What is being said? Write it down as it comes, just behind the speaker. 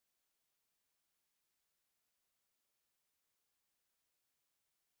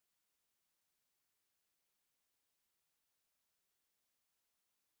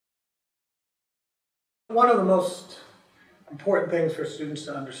One of the most important things for students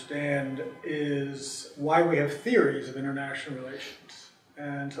to understand is why we have theories of international relations.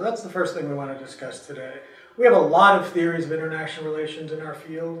 And so that's the first thing we want to discuss today. We have a lot of theories of international relations in our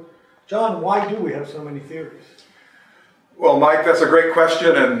field. John, why do we have so many theories? Well, Mike, that's a great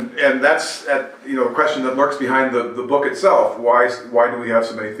question, and that's a question that lurks behind the book itself. Why do we have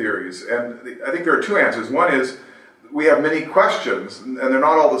so many theories? And I think there are two answers. One is we have many questions, and they're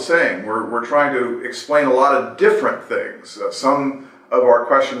not all the same. We're trying to explain a lot of different things. Some of our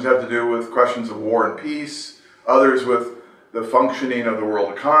questions have to do with questions of war and peace, others with the functioning of the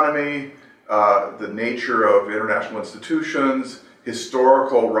world economy, the nature of international institutions,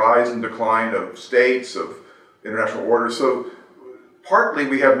 historical rise and decline of states, of international order. So partly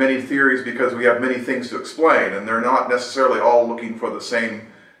we have many theories because we have many things to explain, and they're not necessarily all looking for the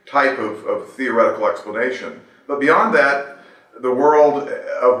same type of theoretical explanation. But beyond that, the world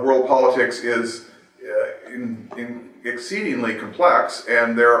of world politics is exceedingly complex,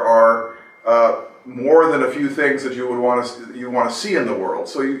 and there are more than a few things that you would want to see in the world.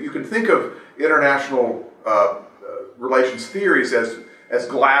 So you can think of international relations theories as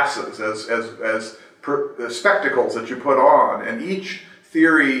glasses, as spectacles that you put on, and each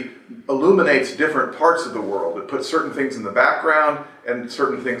theory illuminates different parts of the world. It puts certain things in the background and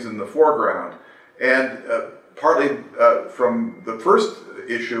certain things in the foreground. And partly from the first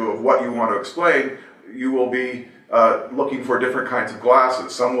issue of what you want to explain, you will be looking for different kinds of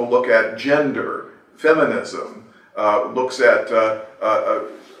glasses. Some will look at gender, feminism, looks at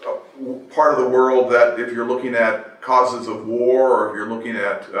part of the world that if you're looking at causes of war, or if you're looking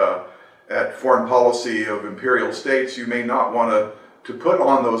at foreign policy of imperial states, you may not want to put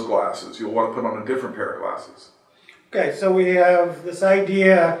on those glasses. You'll want to put on a different pair of glasses. Okay, so we have this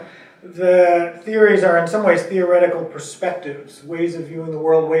idea that theories are in some ways theoretical perspectives, ways of viewing the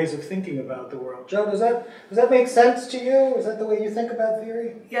world, ways of thinking about the world. Joe, does that make sense to you? Is that the way you think about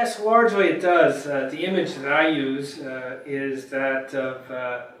theory? Yes, largely it does. The image that I use is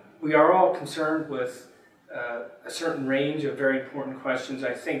that we are all concerned with a certain range of very important questions.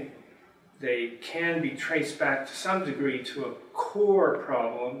 I think they can be traced back to some degree to a core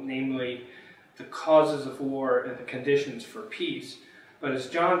problem, namely the causes of war and the conditions for peace. But as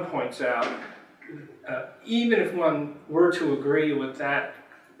John points out, even if one were to agree with that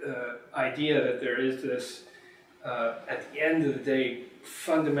idea that there is this, at the end of the day,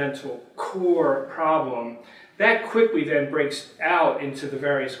 fundamental core problem, that quickly then breaks out into the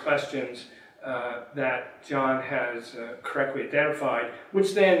various questions that John has correctly identified,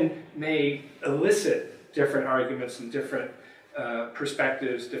 which then may elicit different arguments and different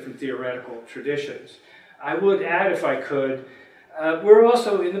perspectives, different theoretical traditions. I would add, if I could, we're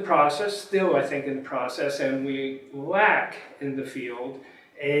also in the process, still I think in the process, and we lack in the field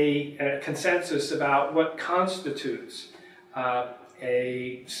a consensus about what constitutes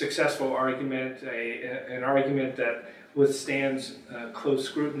a successful argument, an argument that withstands close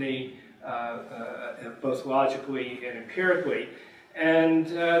scrutiny, both logically and empirically. And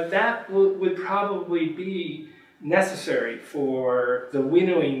that would probably be necessary for the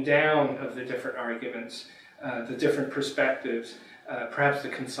winnowing down of the different arguments, the different perspectives, perhaps the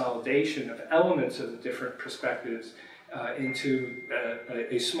consolidation of elements of the different perspectives into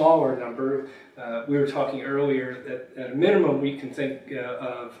a smaller number. We were talking earlier that at a minimum we can think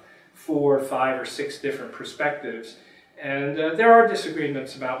of 4, 5, or 6 different perspectives. And there are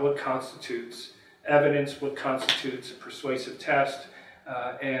disagreements about what constitutes evidence, what constitutes a persuasive test.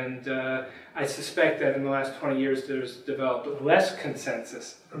 And I suspect that in the last 20 years there's developed less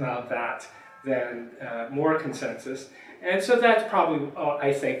consensus about that than more consensus. And so that's probably,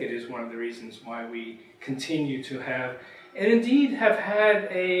 I think it is one of the reasons why we continue to have, and indeed have had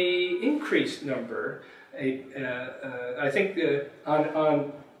a increased number. I think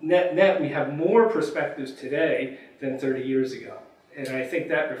on net we have more perspectives today than 30 years ago. And I think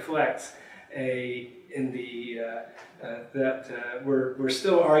that reflects that we're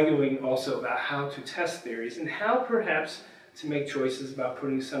still arguing also about how to test theories and how perhaps to make choices about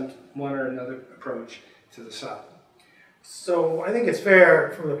putting one or another approach to the side. So I think it's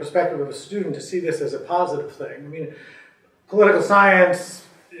fair from the perspective of a student to see this as a positive thing. I mean, political science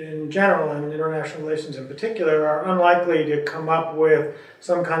in general and international relations in particular are unlikely to come up with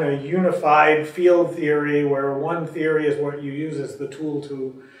some kind of unified field theory where one theory is what you use as the tool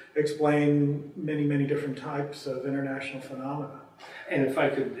to explain many, many different types of international phenomena. And if I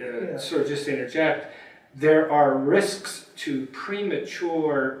could sort of just interject, there are risks to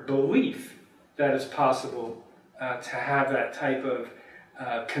premature belief that it's possible to have that type of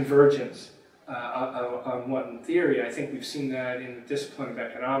convergence on one theory. I think we've seen that in the discipline of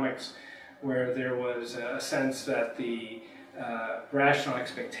economics, where there was a sense that the rational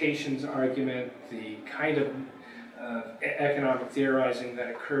expectations argument, the kind of economic theorizing that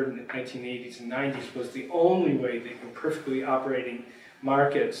occurred in the 1980s and 90s was the only way that perfectly operating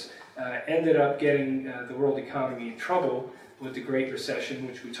markets ended up getting the world economy in trouble with the Great Recession,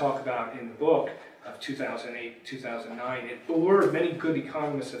 which we talk about in the book of 2008, 2009. Or many good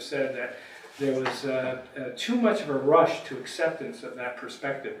economists have said that there was too much of a rush to acceptance of that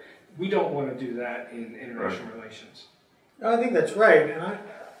perspective. We don't want to do that in international relations. I think that's right, and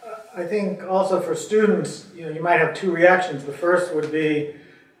I think also for students, you might have two reactions. The first would be,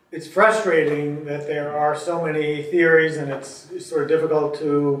 it's frustrating that there are so many theories and it's sort of difficult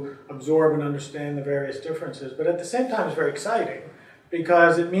to absorb and understand the various differences. But at the same time, it's very exciting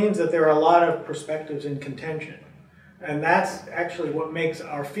because it means that there are a lot of perspectives in contention. And that's actually what makes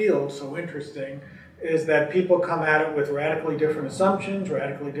our field so interesting, is that people come at it with radically different assumptions,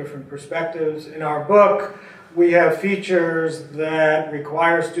 radically different perspectives. In our book, we have features that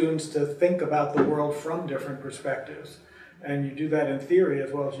require students to think about the world from different perspectives. And you do that in theory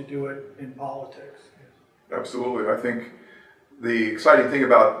as well as you do it in politics. Absolutely. I think the exciting thing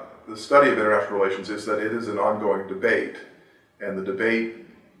about the study of international relations is that it is an ongoing debate. And the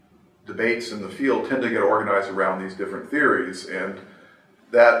debates in the field tend to get organized around these different theories. And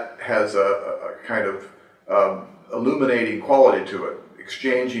that has a kind of illuminating quality to it,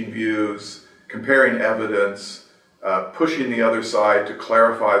 exchanging views, comparing evidence, pushing the other side to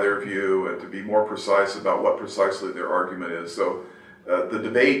clarify their view and to be more precise about what precisely their argument is. So the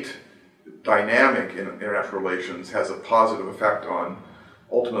debate dynamic in international relations has a positive effect on,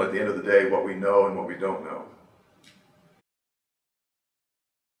 ultimately at the end of the day, what we know and what we don't know.